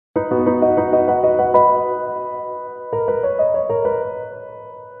Hello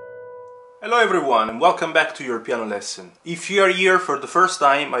everyone and welcome back to your piano lesson. If you are here for the first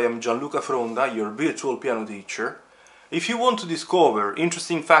time, I am Gianluca Fronda, your virtual piano teacher. If you want to discover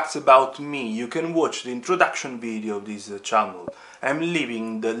interesting facts about me, you can watch the introduction video of this channel. I'm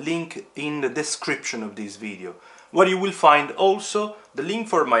leaving the link in the description of this video, where you will find also the link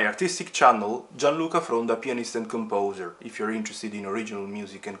for my artistic channel, Gianluca Fronda, pianist and composer, if you're interested in original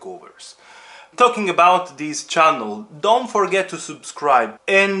music and covers. Talking about this channel, don't forget to subscribe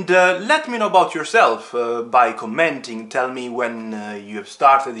and let me know about yourself by commenting. Tell me when you have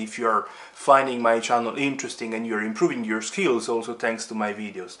started, if you're finding my channel interesting and you're improving your skills also thanks to my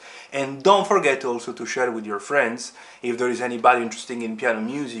videos. And don't forget also to share with your friends if there is anybody interested in piano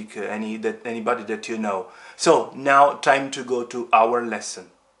music, anybody that you know. So now time to go to our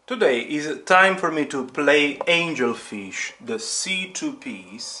lesson. Today is time for me to play Angelfish, the C2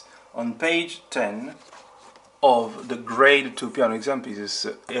 piece, on page 10 of the grade 2 piano exam pieces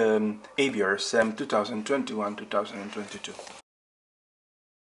ABRSM 2021-2022.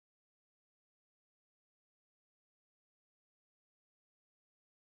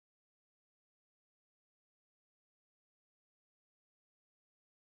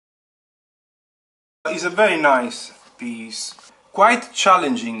 It's a very nice piece, quite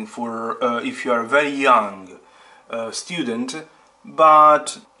challenging for if you are a very young student,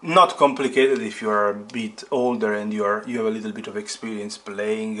 but not complicated if you are a bit older and you have a little bit of experience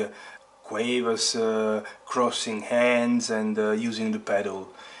playing quavers, crossing hands and using the pedal.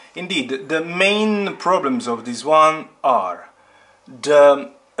 Indeed, the main problems of this one are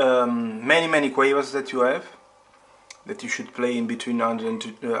the many quavers that you have, that you should play in between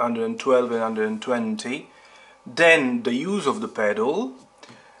 112 and 120, then the use of the pedal,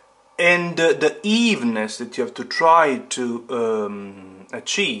 and the evenness that you have to try to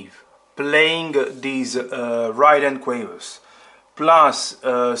achieve playing these right hand quavers. Plus,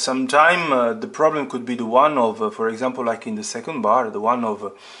 sometimes the problem could be the one of, for example, like in the second bar, the one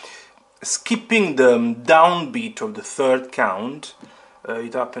of skipping the downbeat of the third count.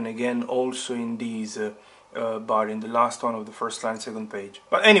 It happened again also in these bar, in the last one of the first line, second page.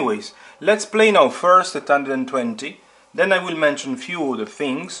 But anyways, let's play now first at 120, then I will mention few other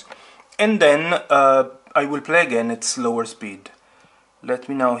things, and then I will play again at slower speed. Let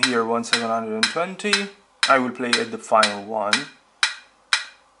me now hear 1 second 120. I will play at the final one.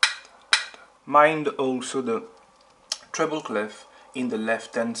 Mind also the treble clef in the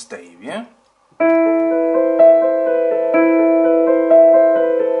left hand stave, yeah?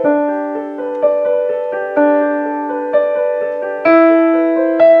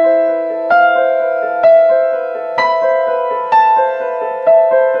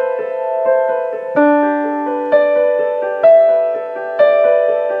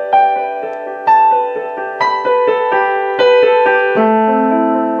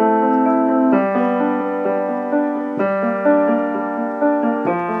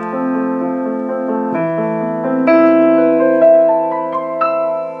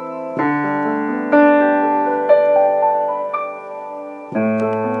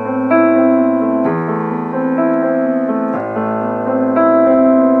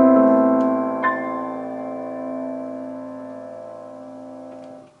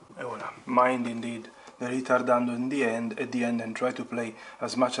 Mind indeed the ritardando in the end, at the end, and try to play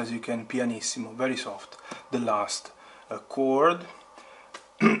as much as you can pianissimo, very soft, the last chord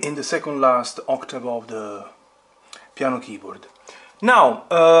in the second last octave of the piano keyboard. Now,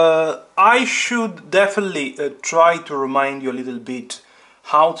 I should definitely try to remind you a little bit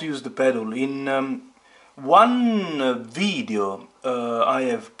how to use the pedal. In one video I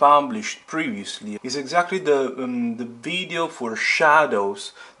have published previously is exactly the video for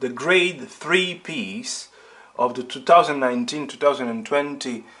Shadows, the grade 3 piece of the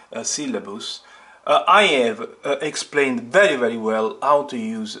 2019-2020 syllabus. I have explained very well how to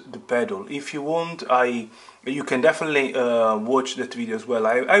use the pedal. If you want, you can definitely watch that video as well.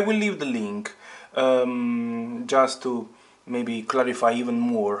 I will leave the link just to maybe clarify even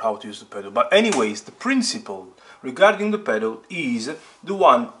more how to use the pedal. But anyways, the principle regarding the pedal is the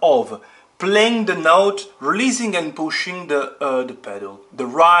one of playing the note, releasing and pushing the pedal, the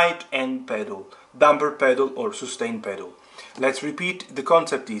right hand pedal, damper pedal or sustain pedal. Let's repeat. The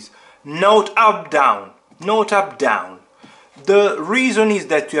concept is note up down, note up down. The reason is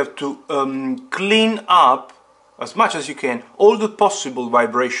that you have to clean up as much as you can all the possible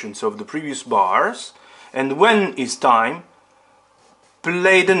vibrations of the previous bars, and when it's time,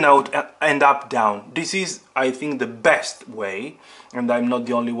 play the note and up down. This is, I think, the best way, and I'm not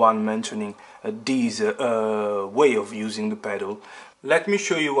the only one mentioning this way of using the pedal. Let me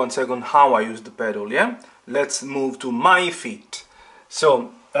show you 1 second how I use the pedal, yeah? Let's move to my feet.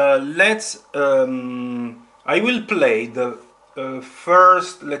 So, I will play the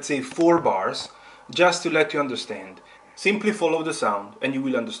first, let's say, 4 bars, just to let you understand. Simply follow the sound and you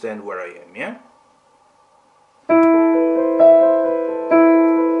will understand where I am, yeah?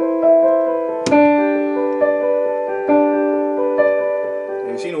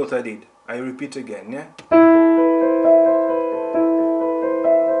 You see what I did? I repeat again, yeah?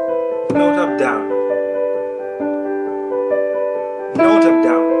 Note up, down. Note up,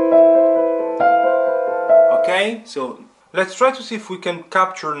 down. Okay, so let's try to see if we can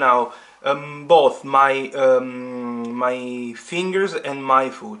capture now both my my fingers and my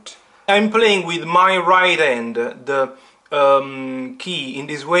foot. I'm playing with my right hand the key. In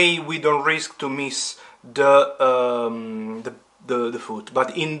this way we don't risk to miss the foot.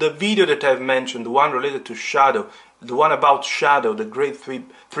 But in the video that I've mentioned, the one related to shadow, the one about shadow, the great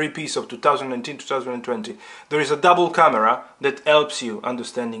three piece of 2019-2020, there is a double camera that helps you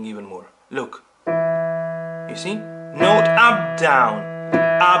understanding even more. Look, you see? Note up, down,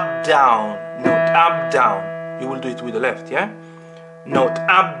 note up, down. You will do it with the left, yeah? Note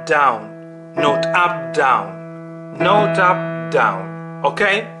up, down, note up, down, note up, down.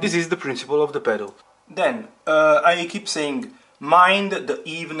 Okay? This is the principle of the pedal. Then, I keep saying, mind the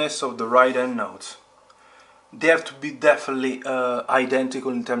evenness of the right hand notes. They have to be definitely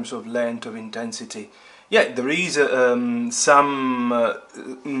identical in terms of length, of intensity. Yeah, there is some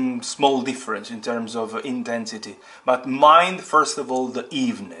small difference in terms of intensity, but mind first of all the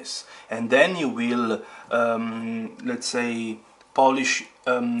evenness, and then you will, let's say, polish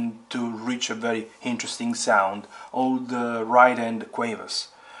to reach a very interesting sound, all the right hand quavers.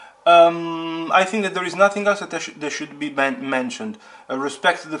 I think that there is nothing else that should be mentioned.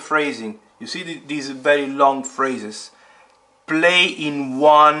 Respect to the phrasing. You see these very long phrases. Play in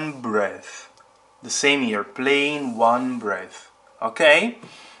one breath. The same here. Play in one breath. Okay?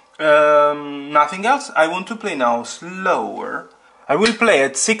 Nothing else. I want to play now slower. I will play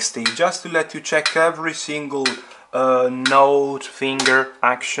at 60 just to let you check every single note, finger,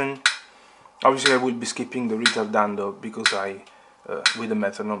 action. Obviously I will be skipping the ritardando because with the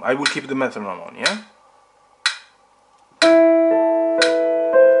metronome. I will keep the metronome on, yeah?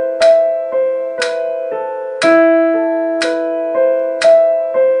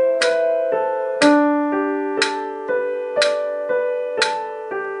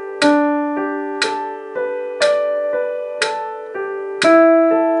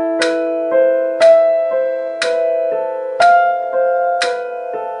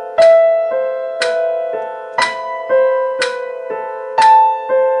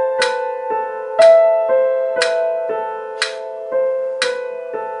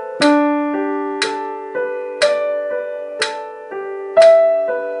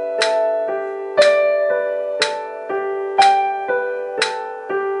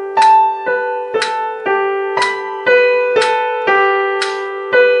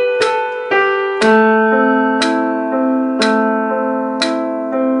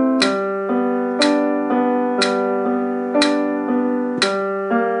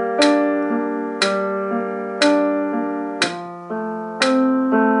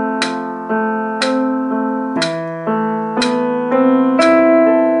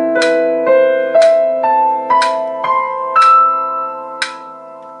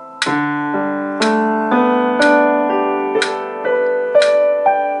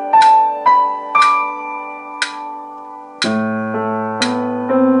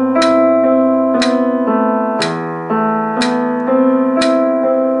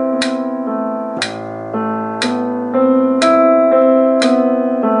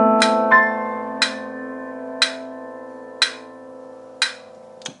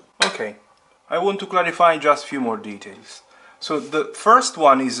 Okay, I want to clarify just a few more details. So the first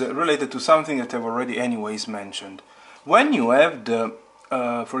one is related to something that I've already anyways mentioned. When you have the,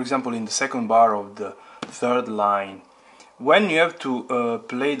 for example in the second bar of the third line, when you have to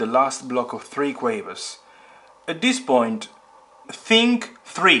play the last block of 3 quavers, at this point think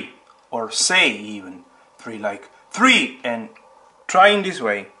 3, or say even 3, like 3, and try in this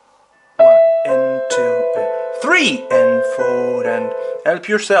way. 1 and 2 and 3 and 4, and help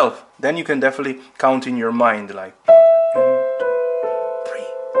yourself. Then you can definitely count in your mind like 1 and 2, 3,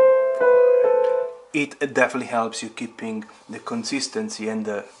 4. It definitely helps you keeping the consistency and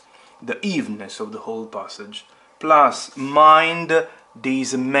the evenness of the whole passage. Plus, mind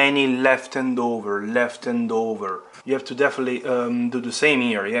these many left and over, left and over. You have to definitely do the same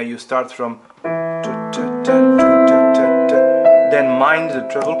here. Yeah, you start from then mind the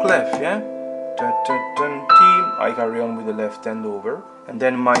treble clef. Yeah. I carry on with the left hand over, and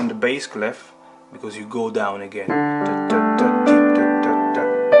then mind the bass clef, because you go down again.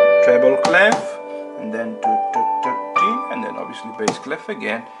 Treble clef, and then and then obviously bass clef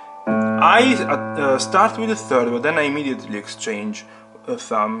again. I start with the third, but then I immediately exchange a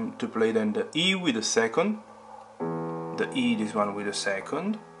thumb to play then the E with the second, the E, this one with the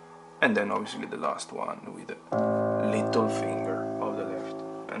second, and then obviously the last one with the little finger of the left,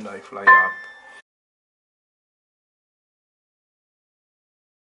 and I fly up.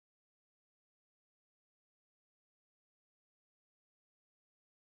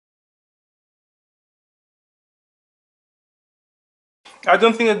 I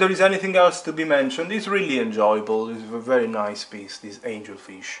don't think that there is anything else to be mentioned. It's really enjoyable. It's a very nice piece, this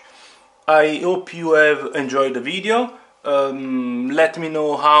Angelfish. I hope you have enjoyed the video. Let me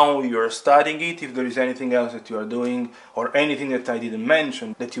know how you're studying it, if there is anything else that you are doing, or anything that I didn't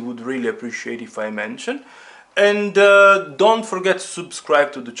mention that you would really appreciate if I mention. And don't forget to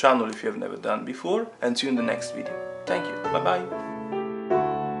subscribe to the channel if you have never done before, and see you in the next video. Thank you. Bye bye.